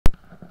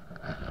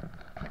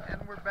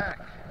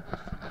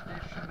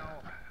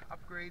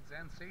upgrades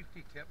and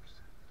safety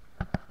tips.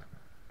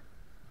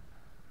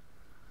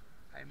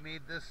 I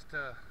made this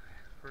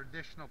for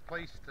additional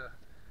place to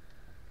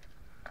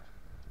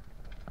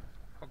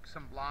hook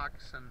some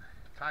blocks and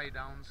tie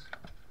downs.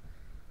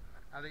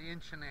 Now the 1.5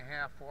 inch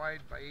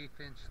wide by 1/8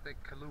 inch thick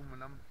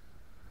aluminum.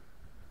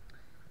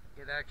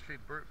 It actually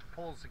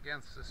pulls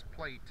against this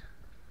plate.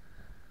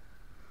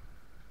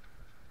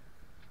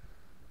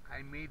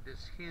 I made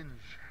this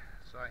hinge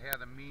so I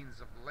had a means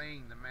of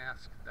laying the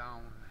mask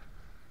down.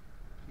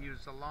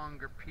 Used a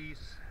longer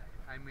piece.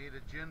 I made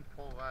a gin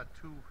pull,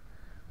 2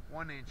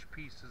 1-inch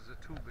pieces of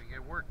tubing.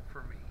 It worked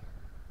for me.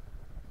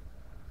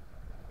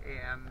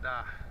 And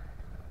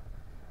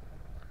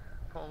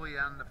pulley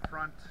on the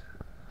front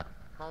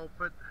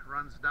pulpit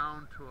runs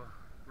down to a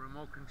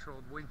remote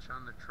controlled winch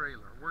on the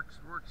trailer. Works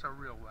out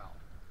real well.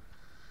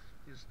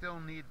 You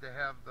still need to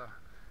have the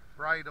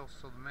bridle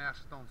so the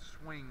mask don't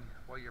swing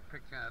while you're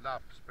picking it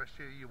up.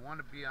 Especially you want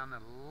to be on a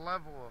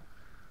level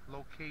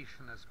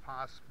location as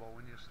possible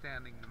when you're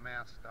standing the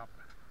mask up.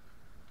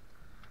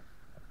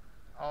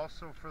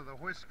 Also for the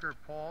whisker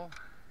pull,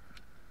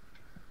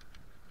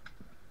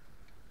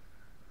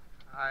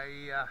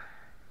 I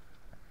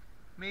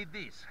made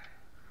these.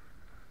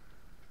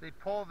 They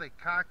pull, they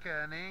cock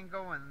at an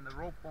angle, and the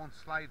rope won't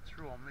slide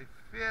through them. They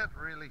fit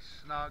really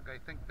snug. I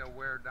think they'll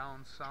wear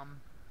down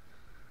some,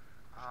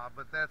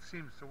 but that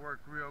seems to work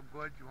real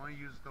good. You want to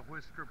use the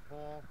whisker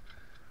pull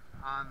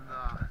on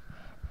the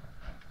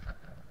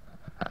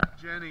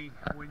Jenny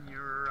when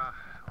you're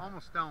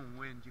almost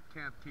downwind. You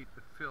can't keep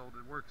it filled.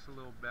 It works a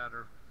little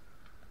better.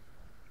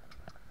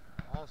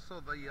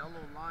 Also, the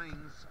yellow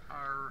lines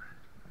are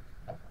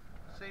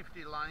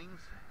safety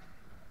lines.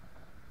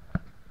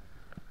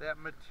 That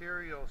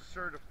material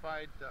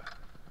certified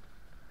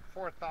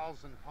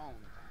 4,000 pound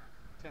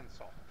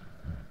tinsel.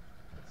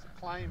 It's a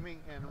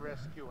climbing and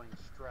rescuing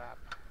strap.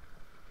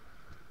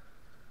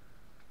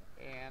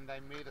 And I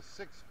made a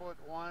 6-foot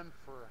one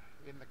for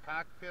in the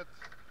cockpit.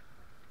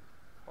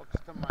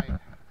 Hooks to my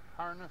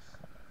harness.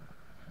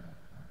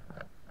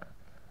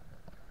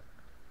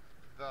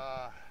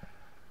 The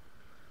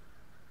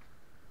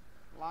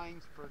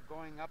lines for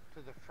going up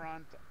to the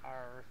front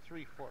are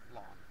 3 foot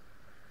long.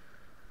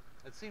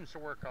 It seems to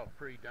work out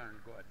pretty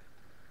darn good.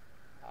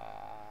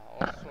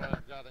 Also,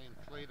 I've got an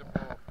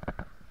inflatable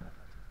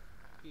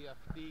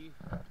PFD,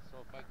 so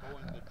if I go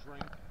in the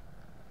drink,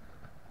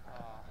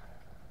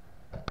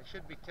 I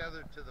should be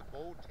tethered to the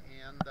boat,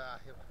 and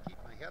it will keep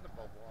my head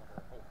above water,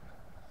 I hope.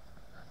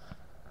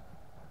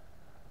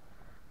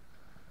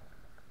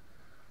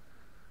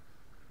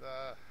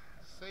 The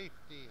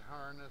safety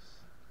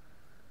harness,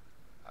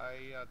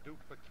 I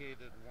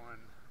duplicated one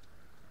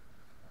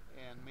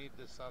and made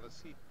this out of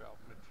seatbelt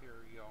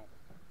material.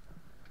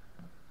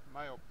 In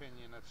my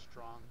opinion, it's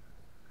strong.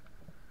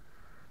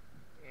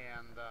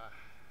 And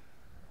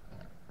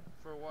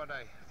for what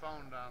I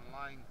found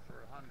online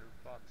for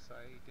 $100,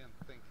 I didn't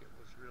think it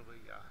was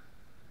really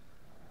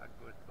a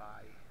good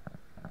buy.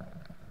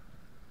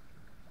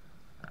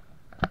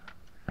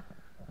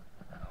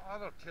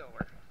 Auto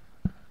tiller.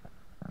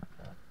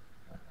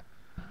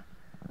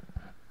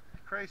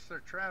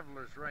 Chrysler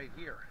Traveler's right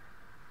here.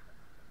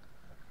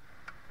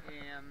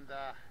 And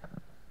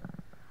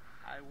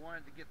I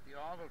wanted to get the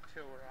auto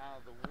tiller out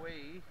of the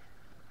way,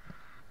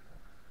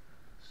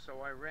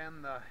 so I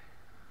ran the,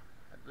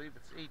 I believe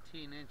it's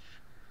 18 inch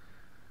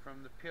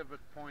from the pivot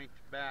point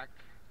back.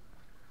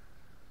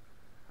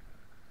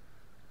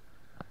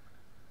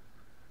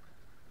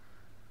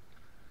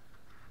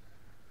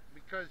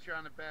 Because you're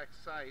on the back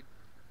side,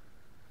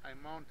 I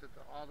mounted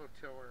the auto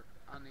tiller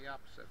on the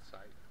opposite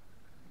side.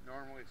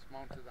 Normally it's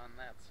mounted on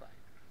that side.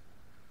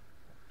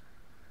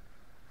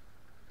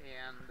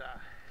 And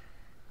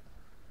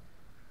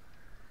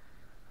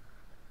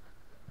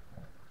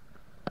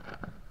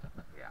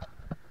yeah,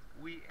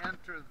 we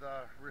enter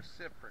the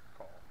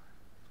reciprocal.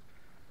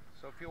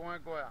 So if you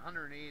want to go at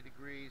 180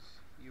 degrees,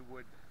 you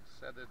would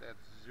set it at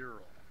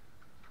 0.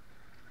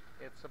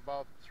 It's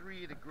about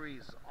 3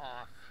 degrees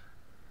off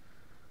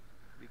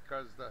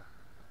because the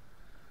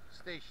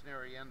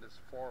stationary end is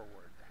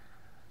forward.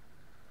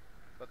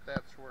 But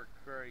that's worked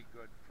very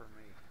good for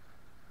me.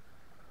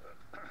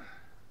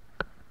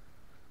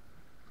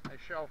 The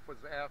shelf was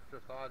an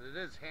afterthought. It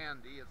is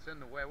handy. It's in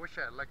the way. I wish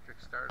I had electric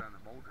start on the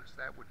motors.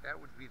 That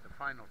would be the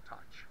final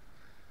touch.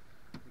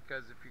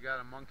 Because if you got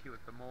a monkey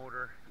with the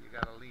motor, you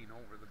got to lean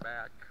over the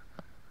back,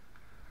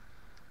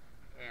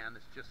 and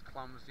it's just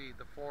clumsy.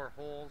 The 4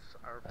 holes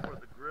are for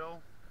the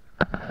grill.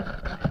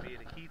 I made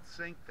a heat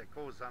sink that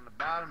goes on the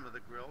bottom of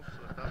the grill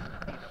so it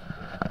doesn't heat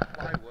up the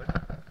plywood,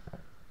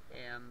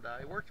 and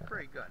it works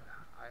pretty good.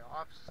 I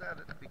offset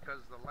it because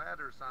the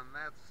ladder's on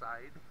that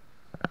side.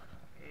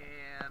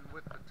 And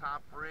with the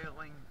top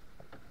railing,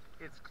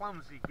 it's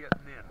clumsy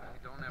getting in. I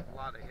don't have a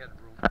lot of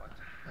headroom, but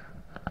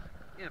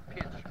in a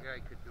pinch, I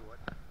could do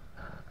it.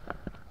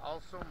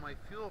 Also, my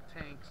fuel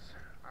tanks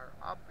are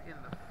up in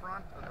the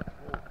front of the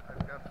boat.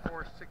 I've got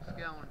 4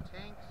 6-gallon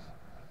tanks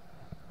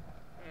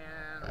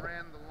and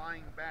ran the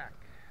line back.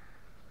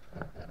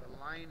 The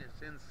line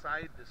is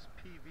inside this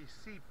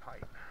PVC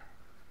pipe.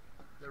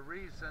 The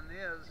reason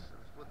is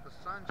with the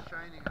sun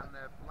shining on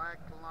that black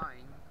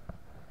line,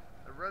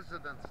 the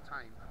residence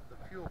time of the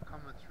fuel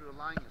coming through the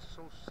line is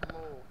so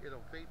slow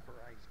it'll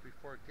vaporize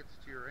before it gets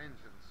to your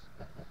engines.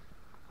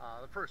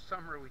 The first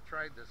summer we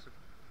tried this, the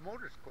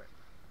motors quit.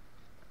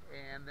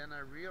 And then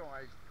I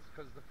realized it's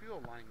because the fuel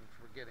lines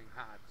were getting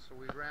hot. So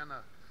we ran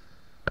a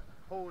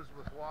hose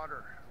with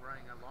water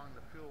running along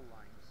the fuel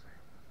lines.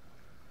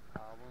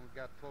 When we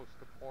got close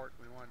to port,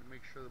 we wanted to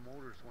make sure the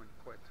motors wouldn't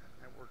quit.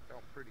 That worked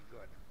out pretty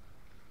good.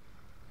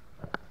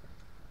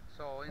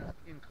 So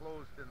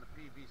enclosed in the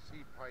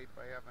PVC pipe,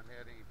 I haven't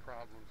had any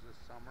problems this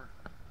summer.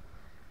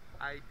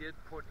 I did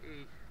put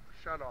a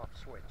shut-off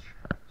switch,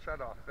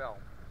 shut-off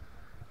valve.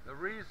 The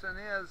reason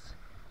is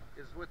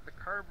with the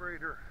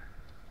carbureted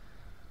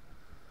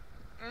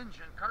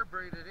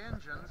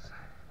engines,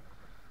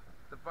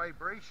 the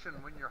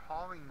vibration when you're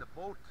hauling the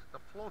boat, the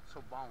floats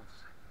will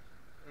bounce,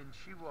 and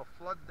she will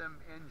flood them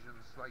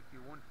engines like you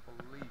wouldn't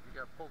believe. You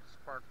got to pull the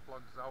spark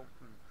plugs out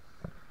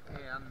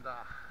and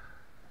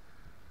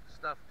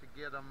stuff to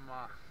get them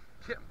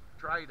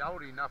dried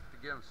out enough to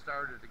get them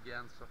started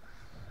again. So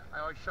I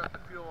always shut the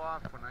fuel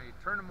off when I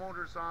turn the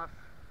motors off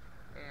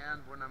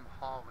and when I'm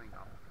hauling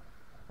them.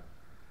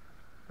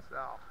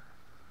 So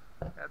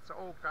that's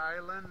Oak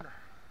Island,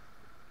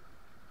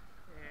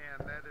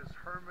 and that is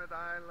Hermit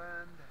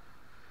Island,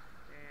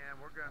 and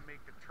we're going to make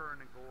a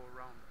turn and go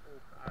around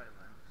Oak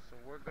Island. So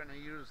we're going to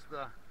use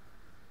the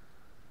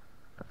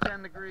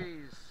 10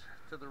 degrees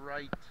to the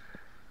right.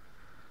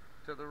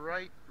 To the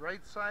right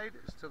side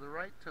is to the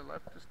right, to the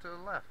left is to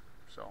the left.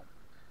 So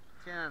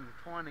 10,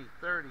 20,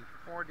 30,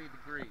 40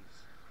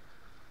 degrees.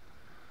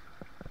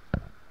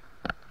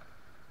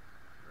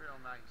 Real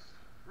nice,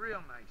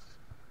 real nice.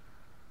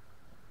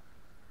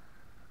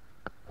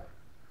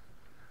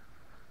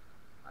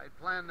 I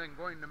planned on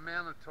going to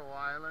Manitou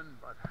Island,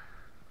 but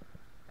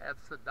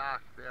that's the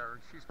dock there.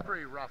 She's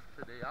pretty rough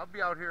today. I'll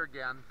be out here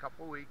again in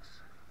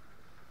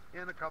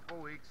a couple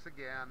weeks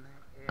again,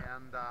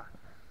 and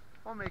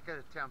we'll make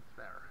an attempt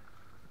there.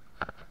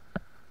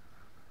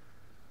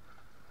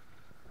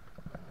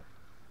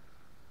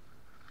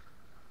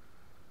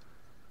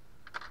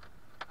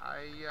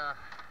 I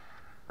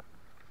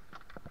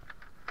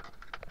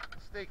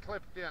stay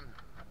clipped in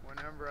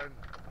whenever I'm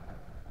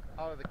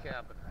out of the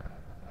cabin.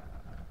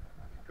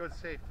 Good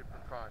safety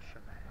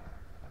precaution.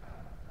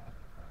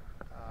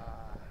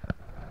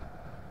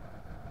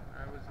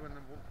 When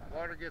the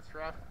water gets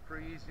rough,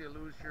 pretty easy to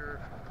lose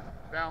your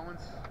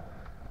balance.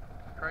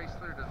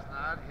 Chrysler does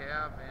not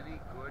have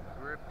any good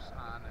grips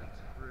on it,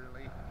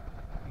 really.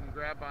 You can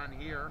grab on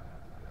here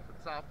if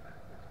it's up,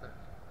 if the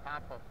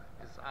pop-up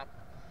is up.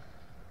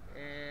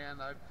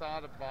 And I've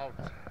thought about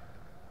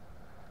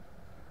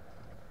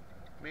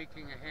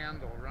making a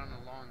handle run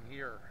along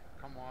here,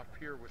 come off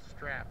here with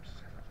straps,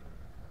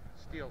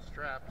 steel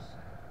straps,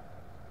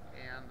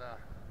 and a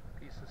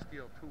piece of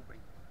steel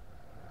tubing.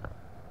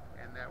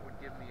 And that would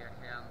give me a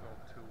handle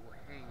to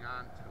hang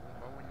on to.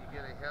 But when you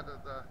get ahead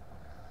of the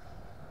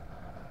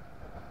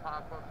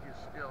pop-up, you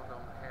still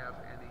don't have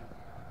any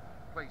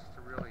place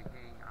to really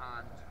hang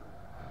on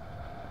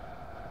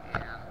to.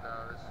 And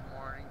this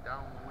morning,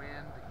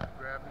 downwind,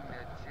 grabbing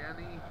that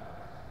Jenny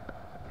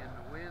in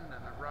the wind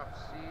and the rough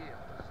sea,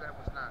 that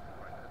was not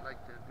good. I'd like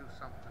to do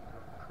something to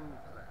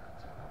improve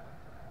that.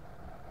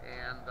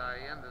 And I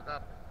ended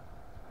up,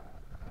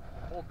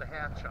 pulled the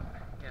hatch up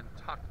and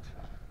tucked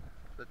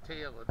the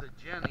tail of the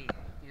Jenny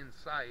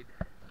inside,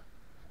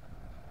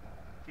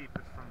 keep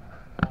it from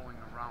blowing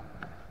around.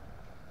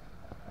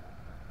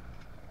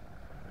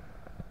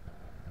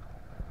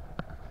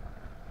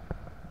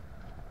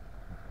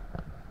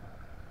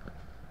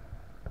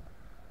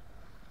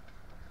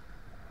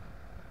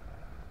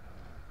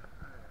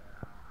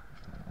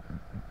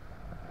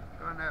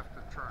 Gonna have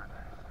to turn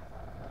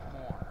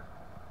more,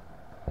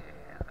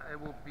 and I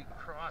will be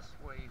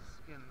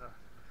crossways in the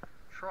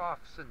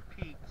troughs and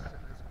peaks, and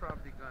it's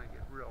probably going to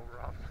get real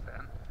rough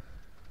then,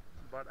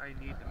 but I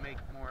need to make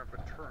more of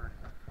a turn.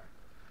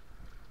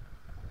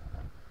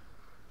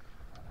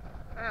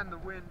 And the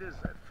wind is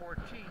at 14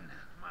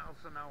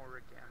 miles an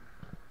hour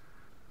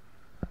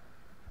again.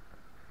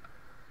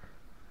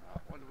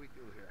 What do we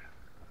do here?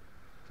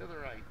 To the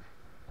right.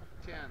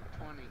 10,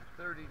 20,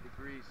 30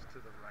 degrees to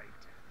the right.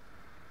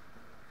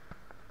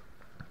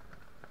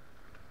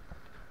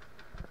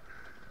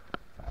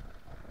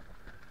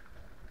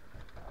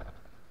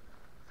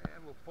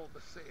 We'll pull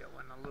the sail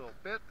in a little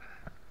bit.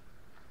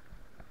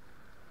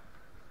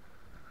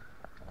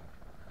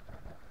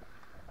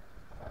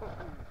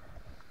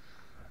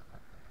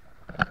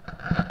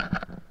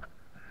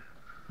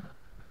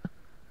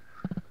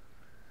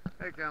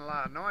 Making a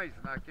lot of noise,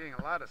 not getting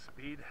a lot of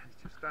speed.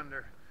 It's just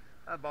under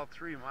about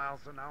 3 miles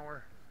an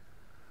hour.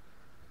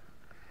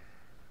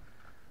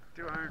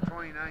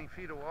 229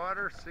 feet of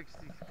water,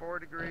 64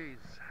 degrees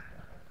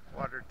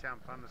water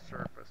temp on the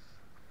surface.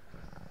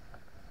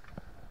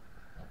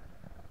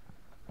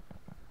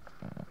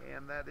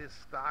 And that is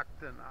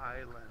Stockton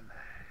Island.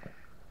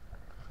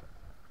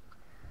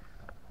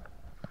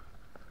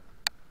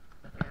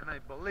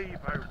 believe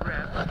I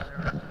read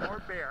there's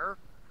more bear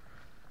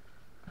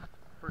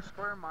per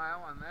square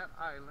mile on that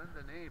island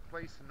than any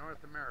place in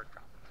North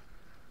America.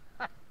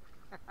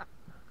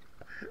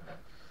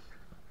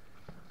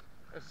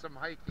 There's some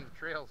hiking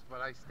trails,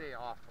 but I stay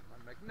off them.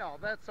 I'm like, no,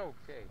 that's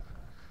okay.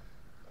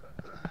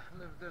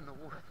 Lived in the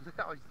woods.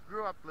 I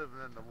grew up living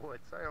in the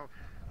woods.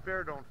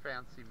 Bear don't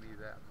fancy me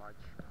that much.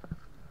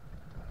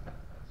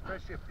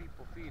 Especially if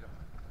people feed them.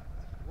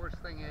 Worst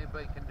thing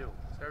anybody can do.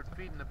 Start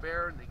feeding the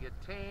bear and they get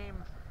tame,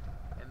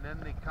 and then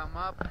they come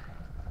up,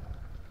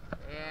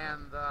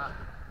 and I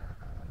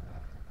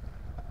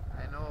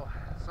know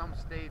some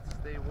states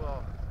they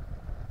will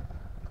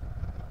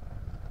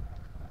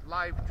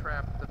live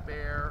trap the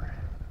bear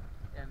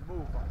and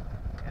move them,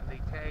 and they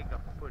tag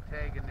them, put a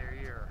tag in their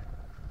ear,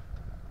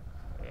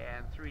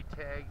 and 3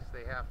 tags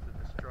they have to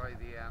destroy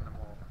the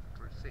animal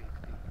for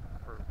safety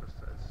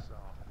purposes. So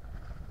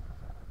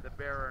the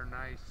bear are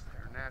nice,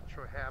 they're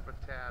natural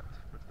habitat,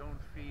 but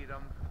don't feed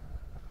them.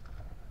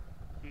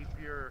 Keep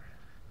your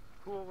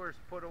coolers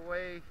put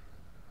away,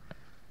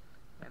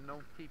 and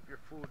don't keep your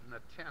food in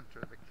the tent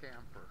or the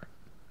camper.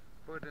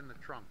 Put it in the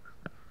trunk.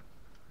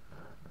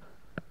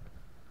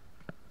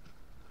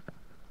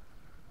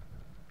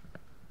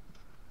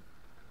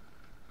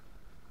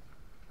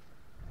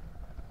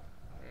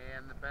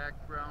 And the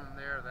background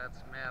there,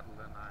 that's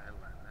Madeline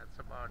Island. That's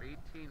about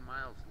 18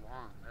 miles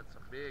long. That's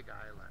a big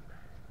island.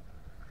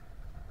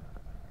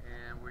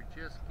 And we're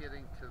just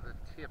getting to the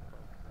tip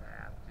of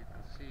that. You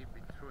can see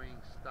between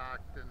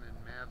Stockton and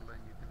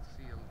Madeline, you can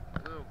see a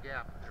little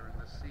gap there in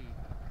the sea.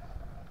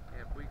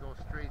 If we go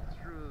straight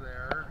through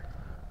there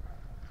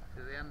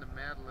to the end of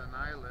Madeline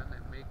Island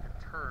and make a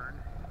turn,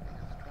 I think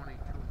it's 22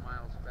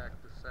 miles back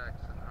to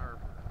Saxon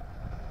Harbor.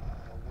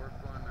 So we're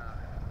going to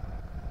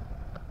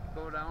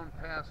go down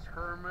past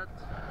Hermit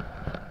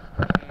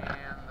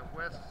and the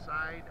west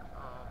side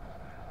of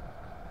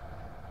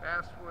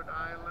Basswood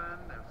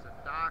Island. There's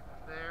a dock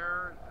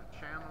there. The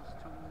channel's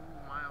 2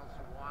 miles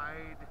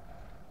wide,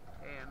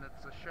 and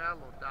it's a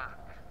shallow dock.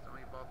 It's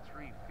only about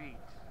 3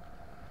 feet.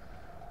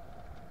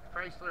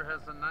 Chrysler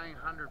has a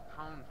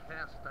 900-pound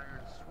cast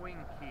iron swing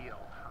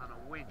keel on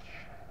a winch,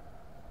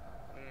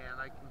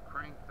 and I can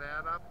crank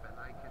that up, and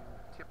I can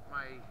tip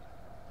my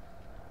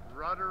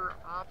rudder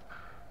up,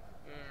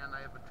 and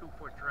I have a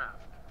 2-foot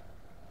draft.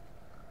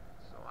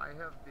 So I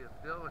have the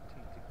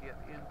ability to get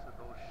into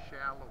those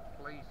shallow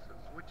places,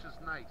 which is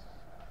nice.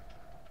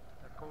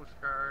 The Coast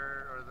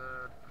Guard or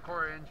the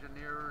Corps of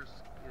Engineers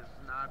is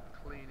not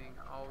cleaning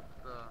out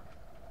the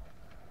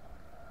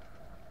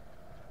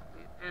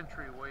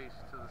entryways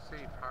to the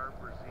safe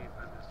harbors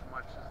even as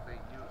much as they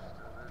used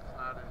to. It's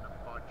not in the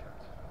budget.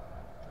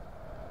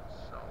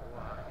 So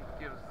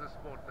this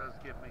boat does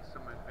give me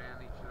some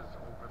advantages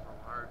over the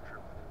larger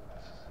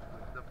boats.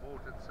 The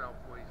boat itself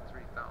weighs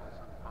 3,000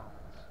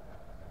 pounds.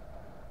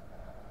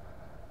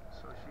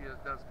 So she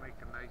does make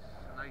a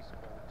nice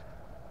boat.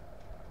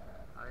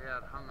 I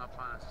had hung up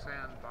on a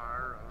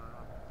sandbar.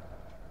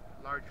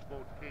 A large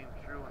boat came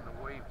through and the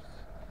waves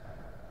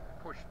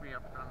pushed me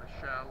up on the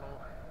shallow,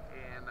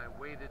 and I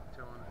waited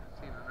till I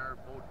seen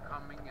another boat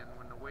coming, and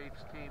when the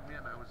waves came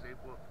in I was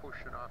able to push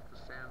it off the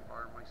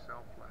sandbar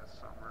myself last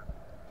summer.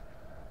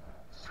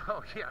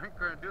 So yeah, I ain't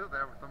going to do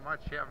that with a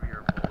much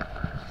heavier boat.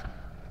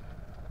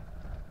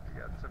 We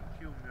got some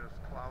cumulus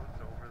clouds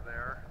over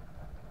there.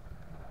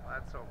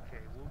 That's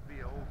okay. We'll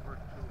be over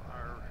to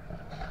our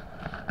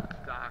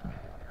dock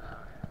in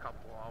a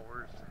couple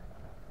hours,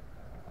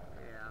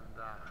 and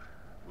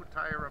we'll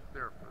tie her up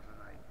there for the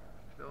night.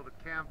 Build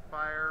a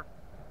campfire.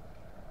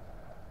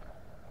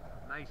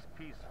 Nice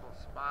peaceful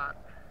spot.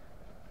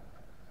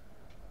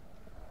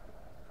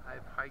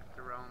 I've hiked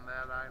around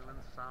that island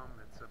some.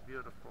 It's a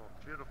beautiful,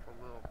 beautiful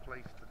little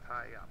place to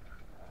tie up.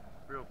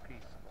 Real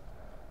peaceful.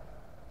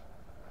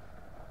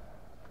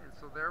 And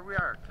so there we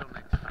are till next